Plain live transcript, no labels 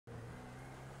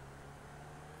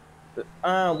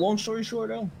Long story short,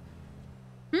 though,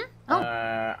 Hmm? Oh,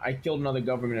 I killed another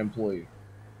government employee.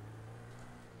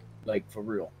 Like, for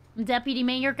real. deputy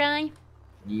mayor guy?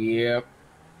 Yep.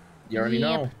 You already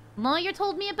Yep. know. Lawyer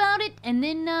told me about it, and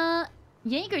then,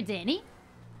 Jaeger did, eh?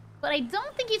 But I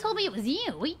don't think he told me it was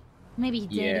you. Maybe he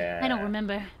did. I don't Yeah.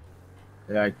 remember.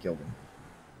 Yeah, I killed him.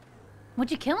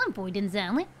 What'd you kill him for,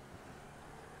 Denzel?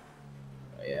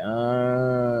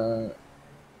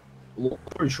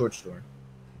 Very short story.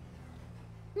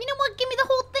 You know what? Give me the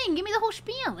whole thing. Give me the whole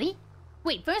spiel, eh?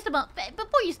 Wait, first of all,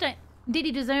 before you start, did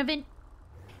he deserve it?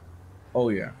 Oh,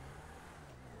 yeah.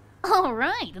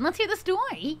 Alright, then let's hear the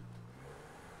story.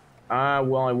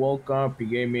 Well, I woke up, he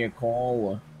gave me a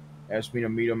call, asked me to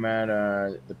meet him at,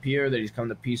 the pier, that he's come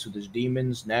to peace with his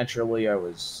demons. Naturally, I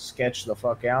was sketched the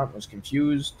fuck out, was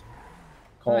confused.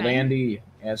 Called Right. Andy,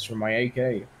 asked for my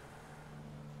AK,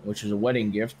 which is a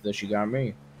wedding gift that she got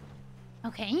me.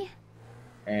 Okay.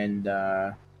 And,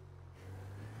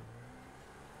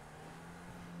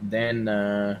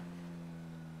 then,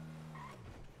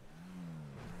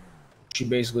 she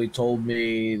basically told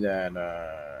me that,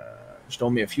 she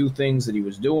told me a few things that he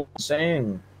was doing,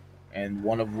 saying, and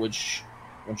one of which,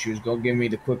 when she was going to give me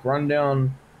the quick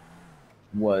rundown,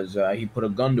 was he put a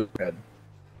gun to his head.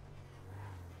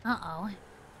 Uh-oh.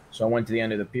 So I went to the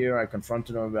end of the pier, I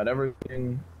confronted him about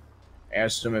everything,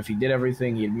 asked him if he did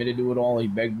everything, he admitted to it all, he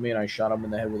begged me, and I shot him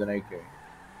in the head with an AK.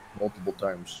 Multiple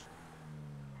times.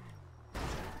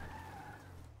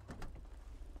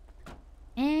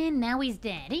 And now he's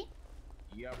dead, eh?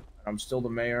 Yep, I'm still the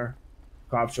mayor.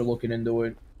 Cops are looking into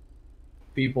it.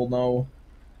 People know.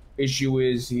 Issue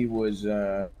is he was,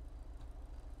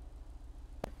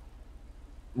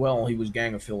 well, he was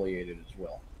gang affiliated as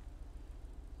well.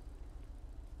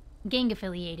 Gang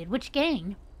affiliated. Which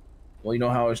gang? Well, you know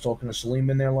how I was talking to Salim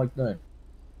in there like that?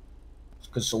 It's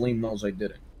because Salim knows I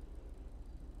did it.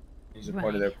 He's a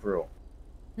part of their crew.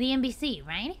 The NBC,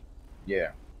 right?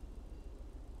 Yeah.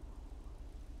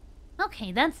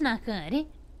 Okay, that's not good, eh?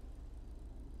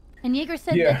 And Jaeger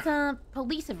said that,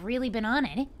 police have really been on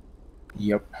it, eh?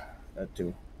 Yep, that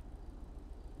too.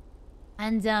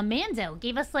 And, Mando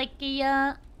gave us, like,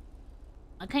 a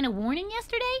kind of warning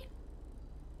yesterday?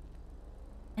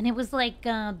 And it was like,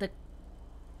 the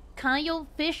Kyle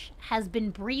fish has been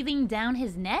breathing down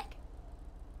his neck?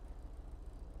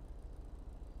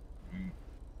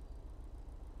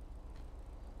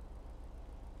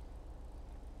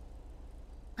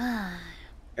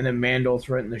 And then Mando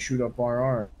threatened to shoot up our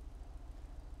arm.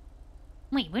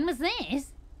 Wait, when was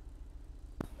this?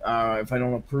 If I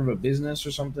don't approve of business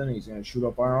or something, he's gonna shoot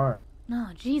up our arm. Oh,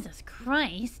 Jesus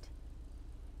Christ.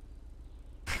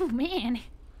 Oh, man.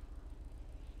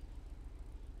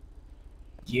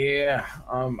 Yeah,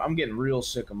 I'm getting real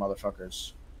sick of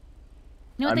motherfuckers.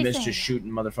 You know what I they miss say? just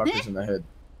shooting motherfuckers in the head.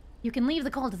 You can leave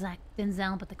the cul-de-sac,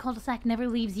 Denzel, but the cul-de-sac never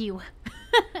leaves you.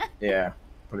 Yeah,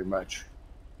 pretty much.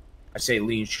 I say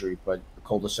Lean Street, but the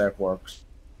cul-de-sac works.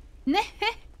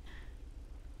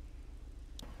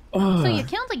 So you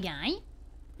killed a guy?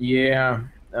 Yeah.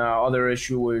 Other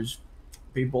issue is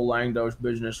people Langdo's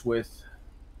business with,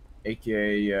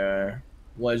 aka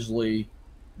Leslie,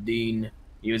 Dean.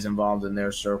 He was involved in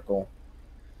their circle.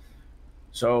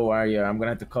 So I'm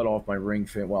gonna have to cut off my ring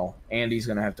finger. Well, Andy's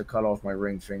gonna have to cut off my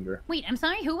ring finger. Wait, I'm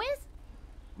sorry, who is?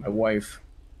 My wife.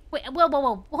 Wait, whoa,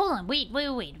 hold on, wait.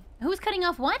 Who's cutting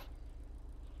off what?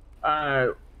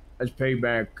 As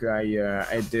payback, I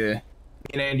had to.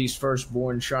 Me and Andy's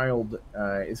firstborn child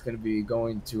is gonna be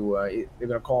going to. They're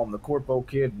gonna call him the Corpo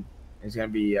Kid. He's gonna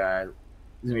be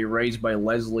raised by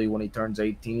Leslie when he turns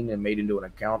 18 and made into an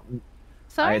accountant.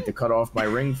 Sorry? I had to cut off my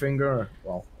ring finger.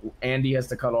 Well, Andy has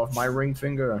to cut off my ring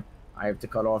finger. I have to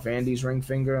cut off Andy's ring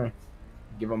finger.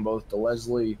 Give them both to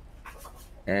Leslie.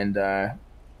 And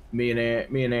me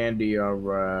and Andy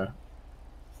are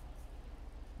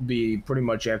be pretty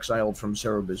much exiled from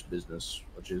Cerebus business,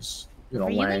 which is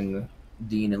Really? Lang,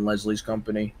 Dean, and Leslie's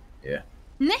company. Yeah.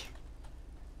 Neh.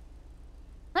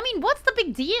 I mean, what's the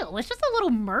big deal? It's just a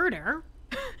little murder.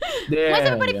 Yeah. Why is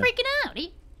everybody freaking out?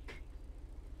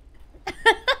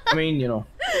 I mean,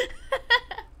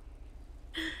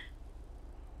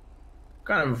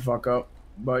 kind of a fuck up,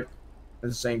 but at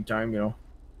the same time,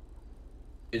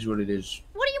 is what it is.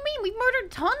 What do you mean? We've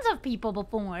murdered tons of people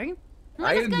before.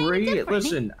 I agree.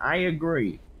 Listen, I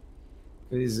agree.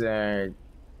 He's yeah,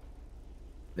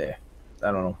 I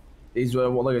don't know. He's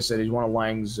like I said, he's one of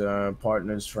Lang's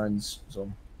partners, friends.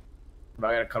 So if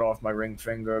I gotta cut off my ring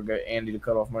finger, get Andy to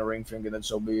cut off my ring finger, then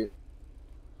so be it.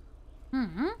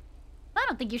 I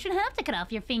don't think you should have to cut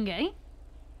off your finger.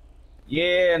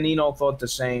 Yeah, Nino thought the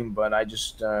same, but I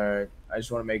just want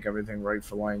to make everything right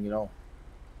for Lang, you know.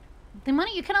 Then why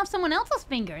don't you cut off someone else's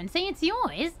finger and say it's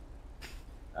yours?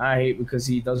 I hate because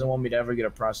he doesn't want me to ever get a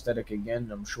prosthetic again.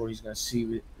 I'm sure he's gonna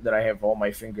see that I have all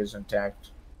my fingers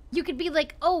intact. You could be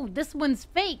like, oh, this one's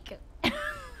fake.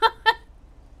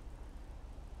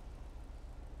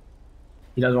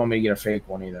 He doesn't want me to get a fake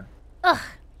one either. Ugh.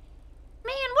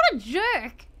 Man, what a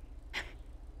jerk.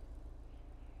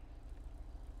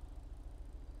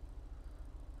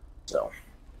 So,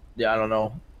 yeah, I don't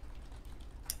know.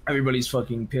 Everybody's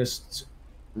fucking pissed,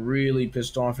 really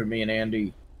pissed off at me and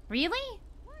Andy. Really?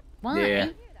 Why? Yeah.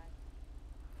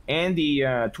 Andy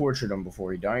tortured him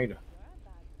before he died.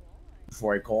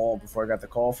 Before I got the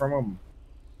call from him.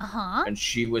 Uh-huh. And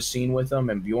she was seen with him,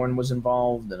 and Bjorn was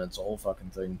involved, and it's a whole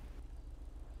fucking thing.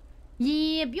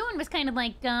 Yeah, Bjorn was kind of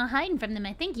like hiding from them,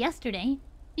 I think, yesterday.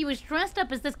 He was dressed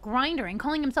up as this grinder and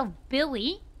calling himself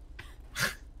Billy.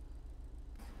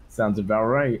 Sounds about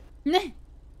right.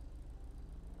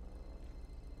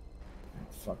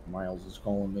 Fuck, Miles is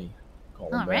calling me. Call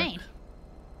him All back. right.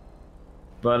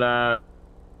 But,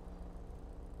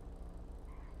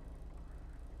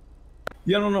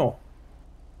 yeah, I don't know.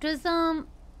 Does,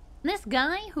 this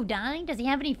guy who died, does he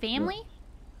have any family?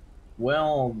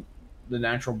 Well, the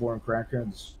natural born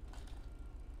crackheads.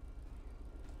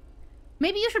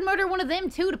 Maybe you should murder one of them,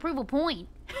 too, to prove a point.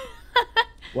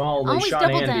 Well, they Always shot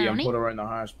double Andy down, and eh? put her in the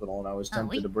hospital, and I was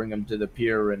tempted wait. to bring him to the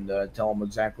pier and tell him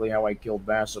exactly how I killed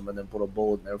Basem and then put a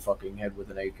bullet in their fucking head with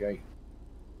an AK.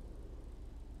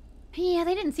 Yeah,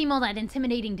 they didn't seem all that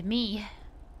intimidating to me.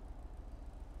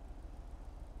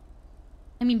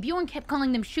 I mean, Bjorn kept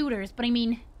calling them shooters, but I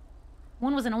mean,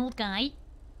 one was an old guy.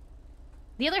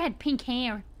 The other had pink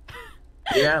hair.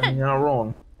 Yeah, you're not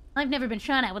wrong. I've never been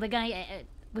shot at with a guy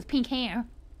with pink hair.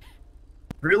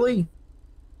 Really?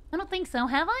 I don't think so,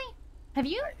 have I? Have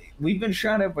you? We've been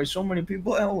shot at by so many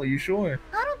people. Hell, are you sure?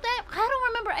 I don't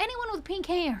remember anyone with pink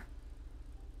hair.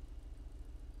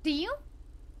 Do you?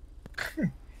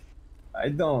 I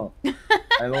don't. I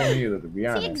don't either, to be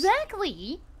honest. See,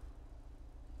 exactly.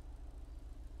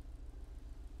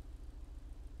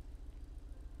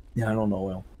 Yeah, I don't know,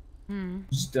 Will. Hmm.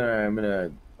 Just, I'm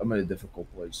in a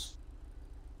difficult place.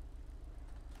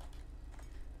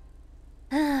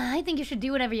 I think you should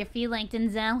do whatever you feel like,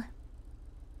 Denzel.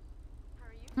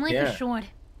 Life is short.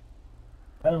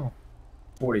 Oh,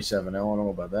 47. I don't know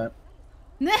about that.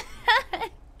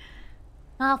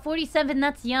 47,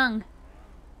 that's young.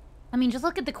 I mean, just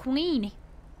look at the Queen.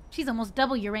 She's almost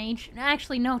double your age.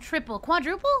 Actually, no, triple.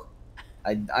 Quadruple?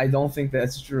 I don't think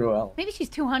that's true, Al. Maybe she's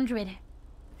 200.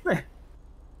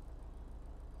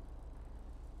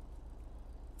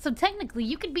 So technically,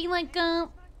 you could be like, to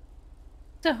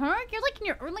her, you're like in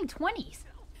your early 20s.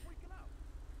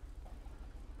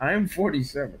 I'm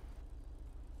 47.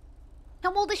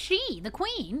 How old is she, the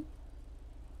Queen?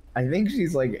 I think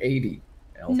she's like 80.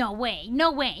 Al. No way,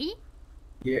 no way.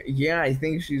 Yeah, I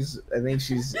think she's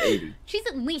 80. She's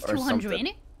at least Or 200.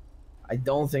 something. I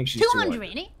don't think she's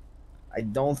 200. I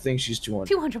don't think she's 200.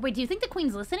 200. Wait, do you think the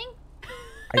Queen's listening?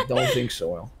 I don't think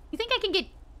so, Al. You think I can get...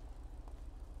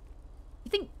 You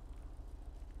think...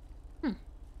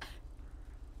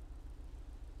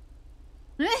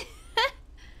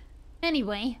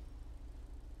 Anyway.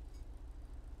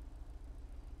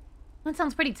 That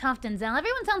sounds pretty tough, Denzel.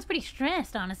 Everyone sounds pretty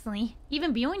stressed, honestly.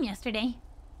 Even Bjorn yesterday.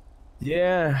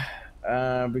 Yeah,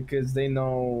 because they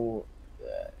know...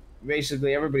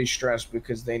 basically, everybody's stressed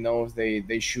because they know if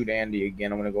they shoot Andy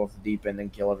again, I'm going to go off the deep end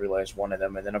and kill every last one of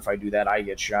them. And then if I do that, I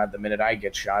get shot. The minute I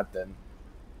get shot, then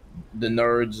the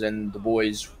nerds and the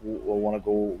boys will want to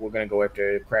go... We're going to go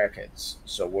after crackheads.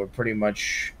 So we're pretty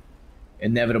much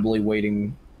inevitably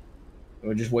waiting...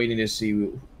 We're just waiting to see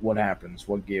what happens,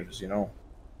 what gives, you know?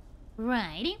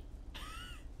 Right.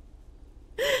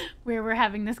 Where we're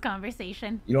having this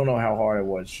conversation. You don't know how hard it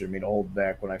was for me to hold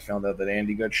back when I found out that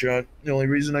Andy got shot. The only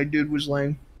reason I did was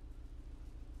Lang.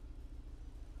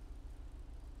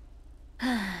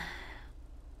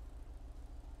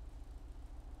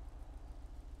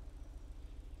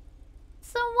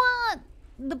 So,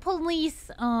 the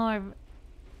police are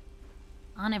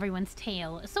on everyone's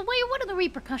tail. So, what are the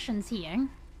repercussions here?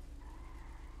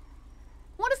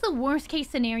 What is the worst case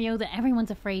scenario that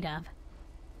everyone's afraid of?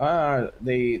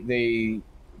 They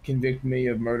convict me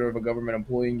of murder of a government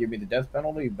employee and give me the death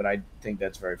penalty, but I think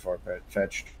that's very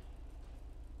far-fetched.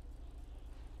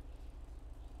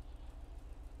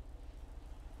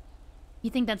 You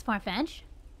think that's far-fetched?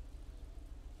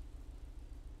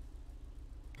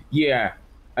 Yeah,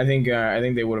 I think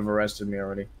they would have arrested me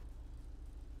already.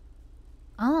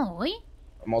 Oh,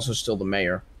 I'm also still the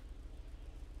mayor.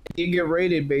 You get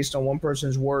rated based on one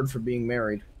person's word for being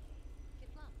married.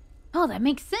 Oh, that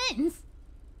makes sense.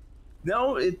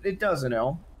 No, it doesn't,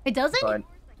 El. It doesn't? But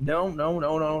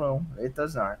no. It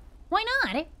does not. Why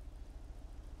not?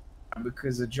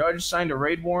 Because the judge signed a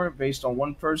raid warrant based on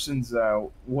one person's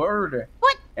word.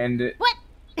 What? And what?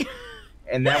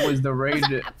 And that was the raid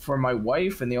for my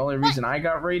wife, and the only reason I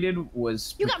got raided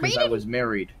was because I was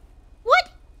married.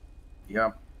 What?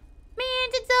 Yep. Man,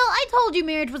 Denzel, I told you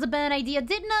marriage was a bad idea,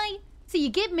 didn't I? So you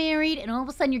get married, and all of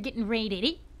a sudden you're getting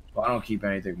raided. Well, I don't keep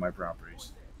anything of my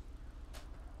properties.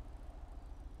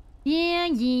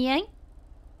 Yeah.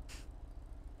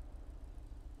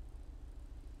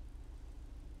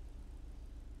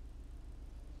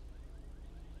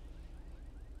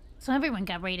 So everyone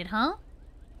got raided, huh?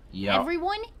 Yeah.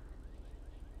 Everyone?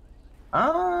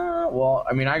 Well,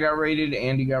 I mean, I got raided,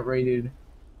 Andy got raided.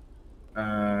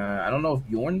 I don't know if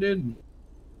Bjorn did.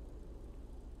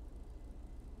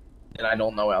 And I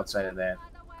don't know outside of that.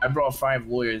 I brought 5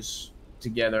 lawyers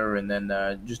together, and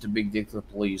then just a big dick to the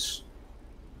police.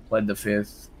 Pled the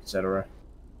 5th, etc.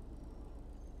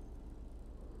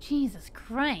 Jesus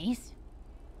Christ.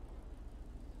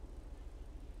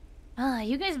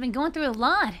 You guys have been going through a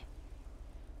lot.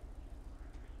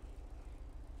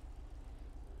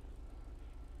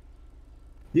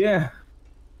 Yeah.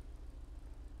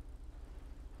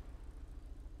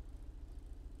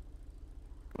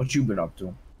 What you been up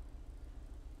to?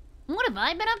 What have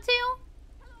I been up to?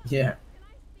 Yeah.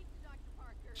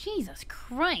 Jesus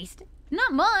Christ.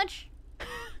 Not much.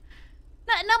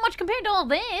 not much compared to all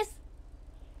this.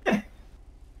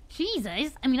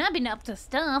 Jesus. I mean, I've been up to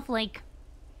stuff like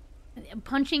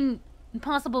punching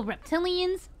impossible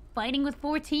reptilians, fighting with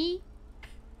 4T.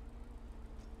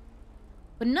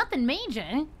 But nothing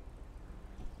major.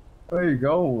 There you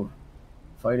go.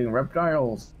 Fighting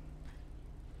reptiles.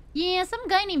 Yeah, some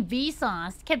guy named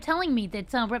Vsauce kept telling me that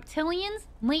reptilians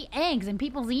lay eggs in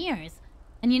people's ears.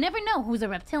 And you never know who's a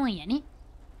reptilian.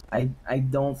 I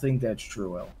don't think that's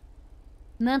true, El.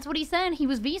 And that's what he said. He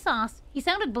was Vsauce. He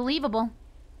sounded believable.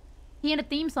 He had a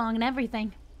theme song and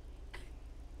everything.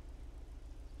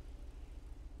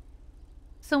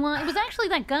 So, it was actually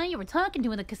that guy you were talking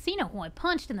to in the casino who I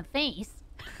punched in the face.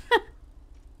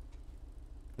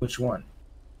 Which one?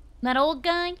 That old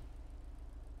guy?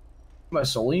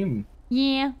 Salim.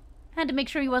 Yeah. Had to make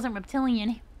sure he wasn't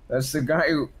reptilian. That's the guy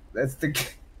who... That's the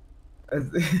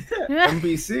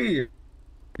NBC. You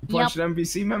punched an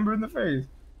NBC member in the face.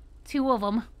 2 of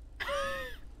them.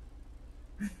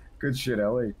 Good shit,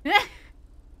 Ellie.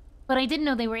 But I didn't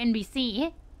know they were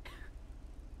NBC.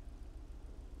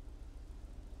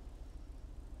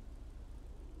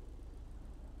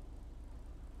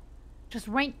 Just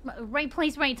right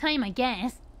place, right time, I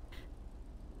guess.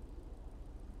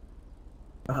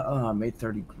 I made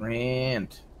 30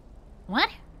 grand. What?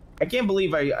 I can't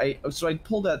believe so I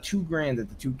pulled out 2 grand at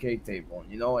the 2K table.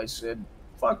 You know, I said,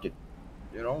 fuck it.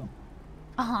 You know?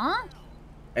 Uh-huh.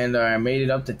 And I made it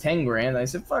up to 10 grand. I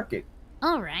said, fuck it.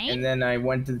 Alright. And then I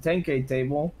went to the 10K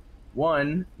table,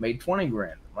 won, made 20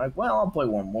 grand. I'm like, well, I'll play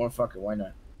one more. Fuck it, why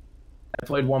not? I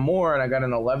played one more, and I got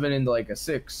an 11 into like a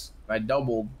 6. I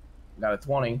doubled, got a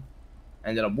 20,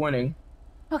 ended up winning.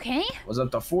 Okay. Was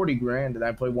up to 40 grand, and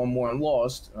I played one more and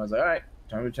lost. And I was like, all right,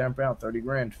 time to champ out 30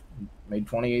 grand. Made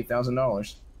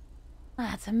 $28,000.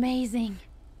 That's amazing.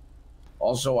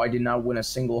 Also, I did not win a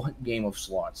single game of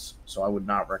slots, so I would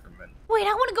not recommend. Wait,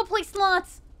 I want to go play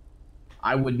slots.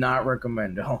 I would not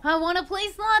recommend. No. I want to play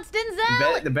slots,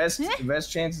 Denzel. The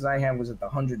best chances I had was at the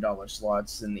 $100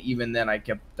 slots, and even then I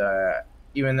kept.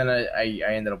 Even then I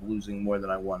ended up losing more than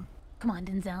I won. Come on,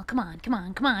 Denzel. Come on.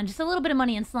 Just a little bit of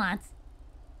money in slots.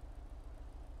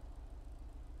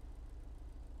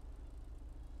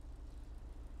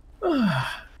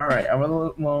 All right, I'm a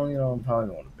little. Well, you know, I'm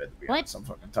probably going to bed to be honest. I'm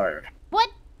fucking tired. What?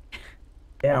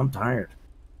 Yeah, I'm tired.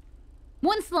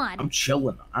 One slot. I'm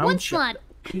chilling. One slot.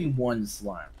 Give me one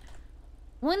slot.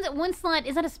 One slot.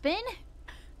 Is that a spin?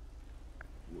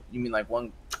 You mean like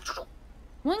one?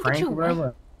 One crank or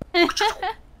whatever? Yes,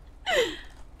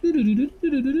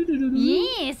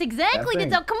 exactly.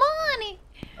 Denzel, come on.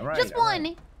 All right, just one.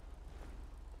 Right.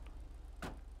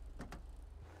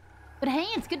 But hey,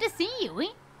 it's good to see you.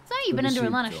 Sorry you've been under a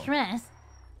lot of stress.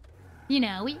 You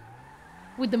know,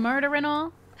 with the murder and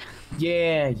all.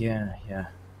 Yeah.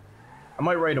 I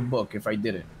might write a book if I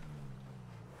did it.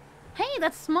 Hey,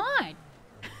 that's smart.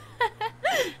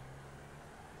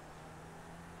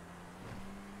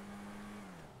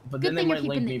 But then they might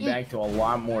link me back to a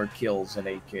lot more kills in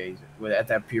AKs at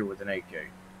that pier with an AK.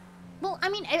 Well, I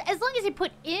mean, as long as you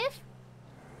put "if"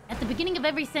 at the beginning of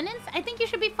every sentence, I think you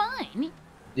should be fine.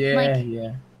 Yeah, like,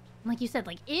 yeah. Like you said,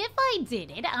 like, if I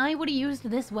did it, I would have used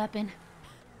this weapon.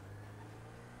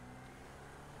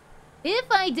 If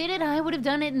I did it, I would have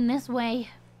done it in this way.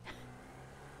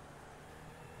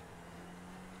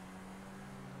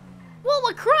 Whoa,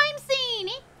 a crime scene!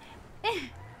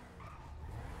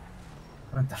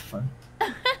 What the fuck?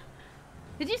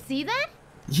 Did you see that?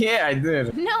 Yeah, I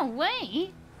did. No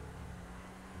way.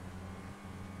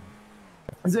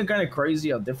 Isn't it kind of crazy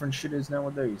how different shit is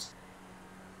nowadays?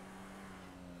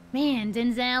 Man,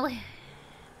 Denzel.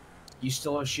 You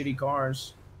still have shitty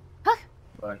cars. Huh?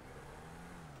 But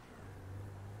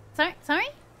Sorry?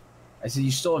 I said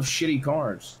you still have shitty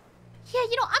cars. Yeah,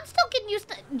 you know, I'm still getting used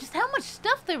to just how much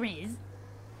stuff there is.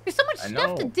 There's so much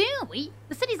stuff to do.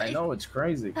 The city's... I know, it's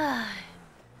crazy.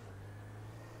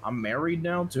 I'm married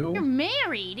now, too. You're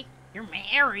married? You're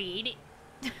married.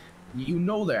 You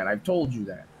know that. I've told you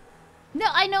that. No,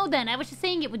 I know that. I was just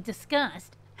saying it with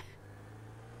disgust.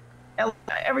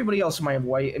 Everybody else in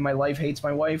my life hates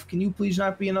my wife. Can you please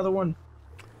not be another one?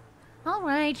 All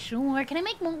right, sure. Can I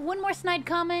make one more snide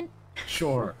comment?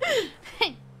 Sure.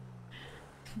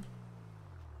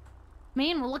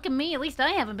 Man, well, look at me. At least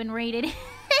I haven't been raided.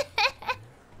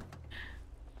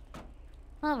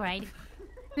 All right.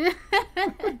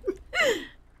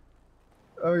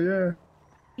 Oh, yeah.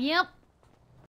 Yep.